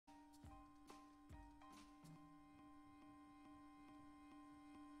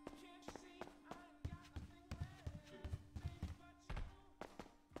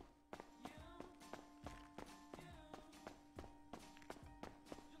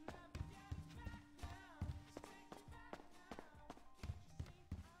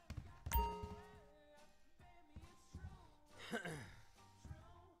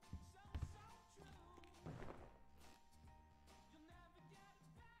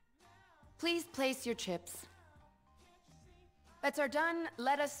Please place your chips. Bets are done.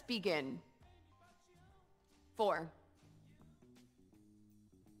 Let us begin. 4.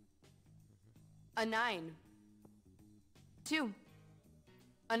 A 9. 2.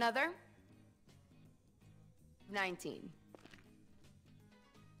 Another. 19.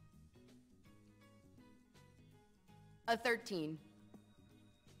 A 13.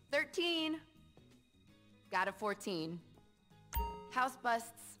 13. Got a 14. House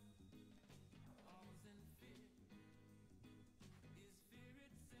busts.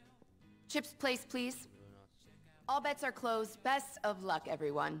 Chips place, please. All bets are closed. Best of luck,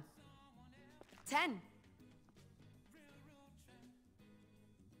 everyone. 10.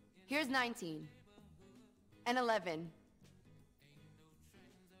 Here's 19. And 11.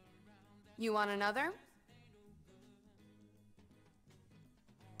 You want another?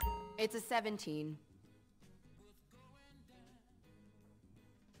 It's a 17.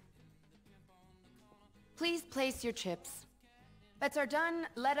 Please place your chips. Bets are done.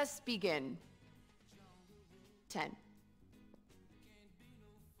 Let us begin. 10.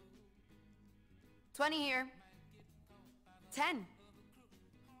 20 here. 10.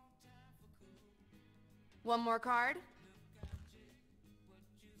 One more card.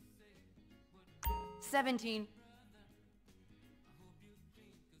 17.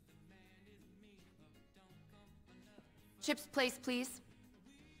 Chips place, please.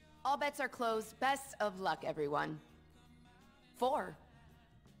 All bets are closed. Best of luck, everyone. 4.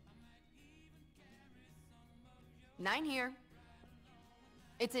 9 here.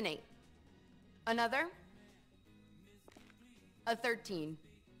 It's an 8. Another. A 13.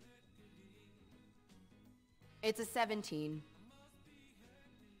 It's a 17.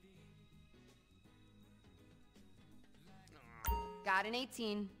 Got an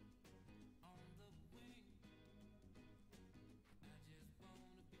 18.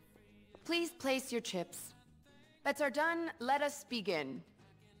 Please place your chips. Bets are done. Let us begin.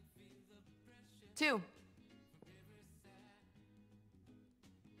 2.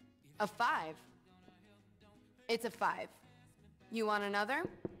 A 5. It's a 5. You want another?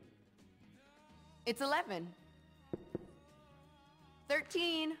 It's 11.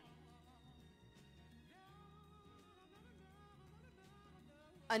 13.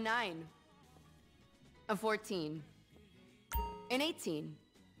 A 9. A 14. An 18.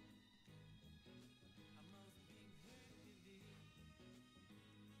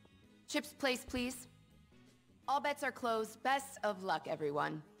 Chips place, please. All bets are closed. Best of luck,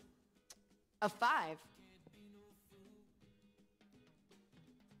 everyone. A 5.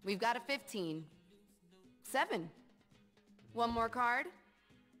 We've got a 15. 7. One more card.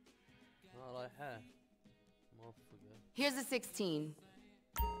 Not like her. Motherfucker. Here's a 16.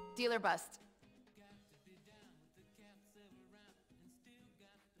 Dealer bust.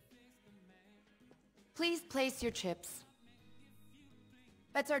 Please place your chips.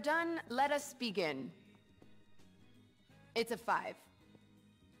 Bets are done. Let us begin. It's a 5.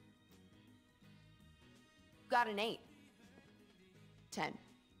 Got an 8. 10.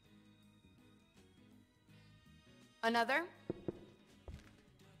 Another.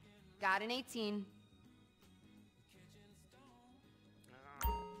 Got an 18.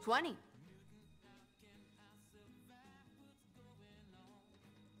 20.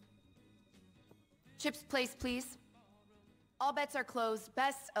 Chips place, please. All bets are closed.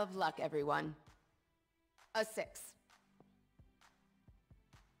 Best of luck, everyone. A 6.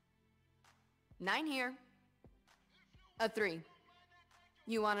 9 here. A 3.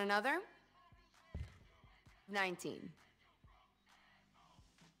 You want another? 19.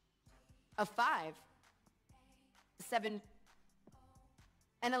 A 5. 7.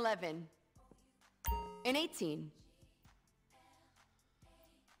 An 11. An 18.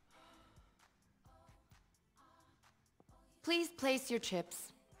 Please place your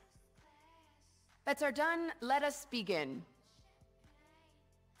chips. Bets are done. Let us begin.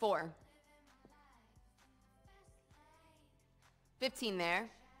 4. 15 there.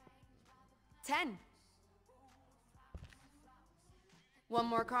 10. One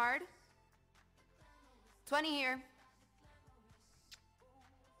more card. 20 here.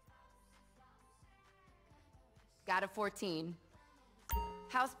 Got a 14.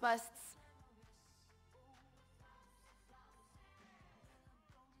 House busts.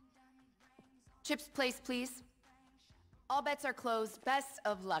 Chips place, please. All bets are closed. Best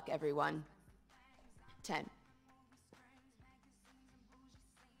of luck, everyone. 10.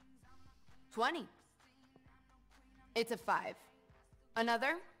 20. It's a 5.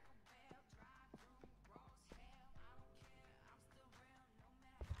 Another.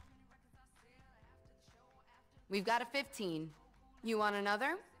 We've got a 15. You want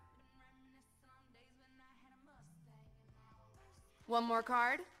another? One more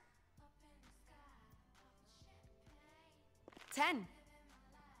card. 10.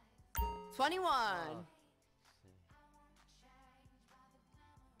 21. Oh,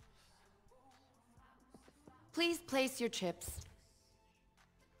 Please place your chips.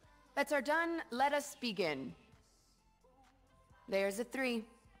 Bets are done. Let us begin. There's a 3.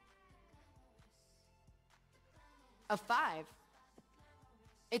 A 5.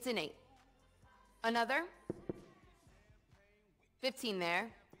 It's an 8. Another. 15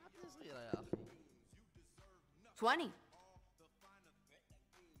 there. هتنزل يا أخي. 20.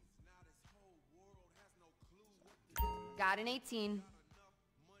 Got an 18.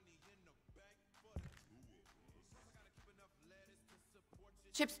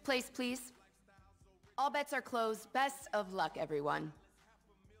 Chips placed, please. All bets are closed. Best of luck, everyone.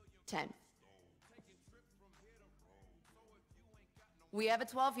 10. We have a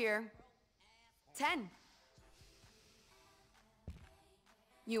 12 here. 10.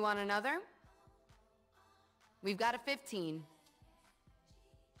 You want another? We've got a 15.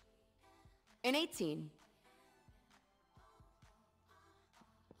 An 18.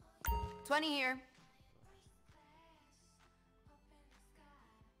 20 here.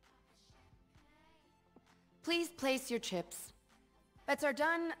 Please place your chips. Bets are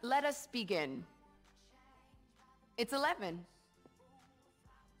done. Let us begin. It's 11.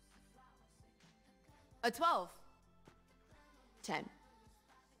 A 12. 10.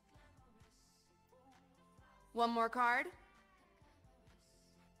 One more card.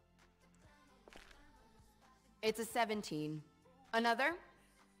 It's a 17. Another.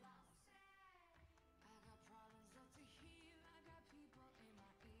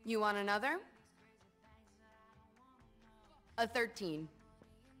 You want another? A 13.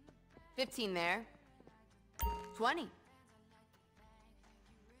 15 there. 20.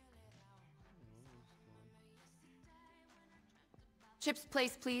 Chips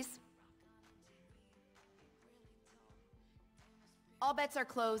placed, please. All bets are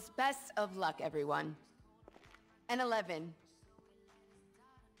closed. Best of luck, everyone. An 11.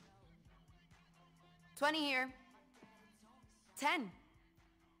 20 here. 10.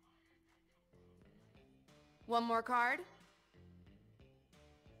 One more card.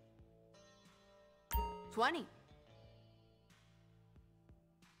 20.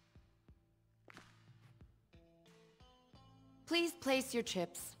 Please place your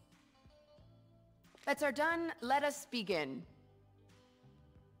chips. Bets are done. Let us begin.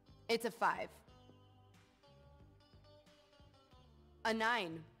 It's a 5. A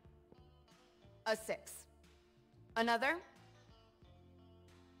 9. A 6. Another.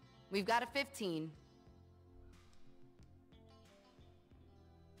 We've got a 15.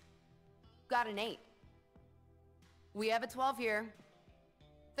 Got an 8. We have a 12 here.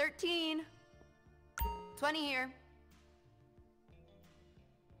 13. 20 here.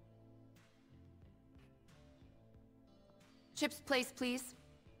 Chips placed, please.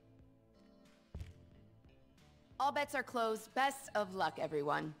 All bets are closed. Best of luck,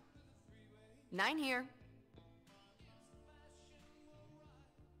 everyone. 9 here.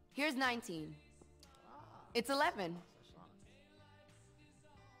 Here's 19. It's 11.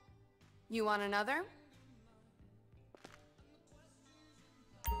 You want another?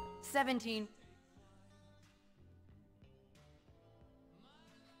 17.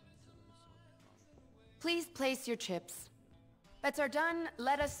 Please place your chips. Bets are done.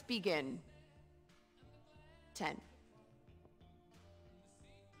 Let us begin. 10.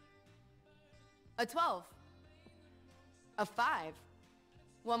 A 12. A 5.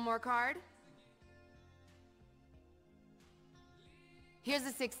 One more card. Here's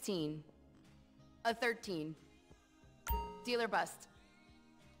a 16. A 13. Dealer bust.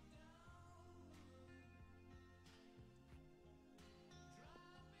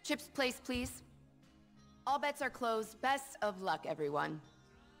 Chips placed, please. All bets are closed. Best of luck, everyone.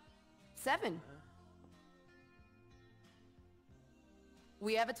 7.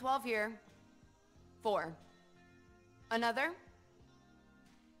 We have a 12 here. 4. Another.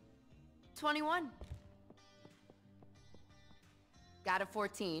 21. Got a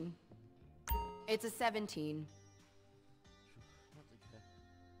 14. It's a 17.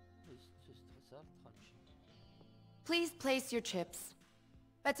 Please place your chips.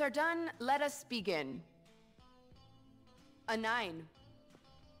 Bets are done. Let us begin. A 9.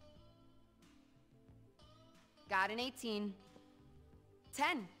 Got an 18.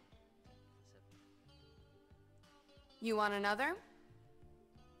 10. You want another?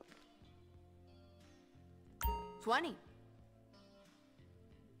 20.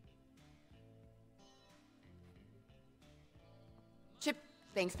 Chip,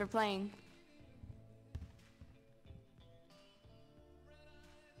 thanks for playing.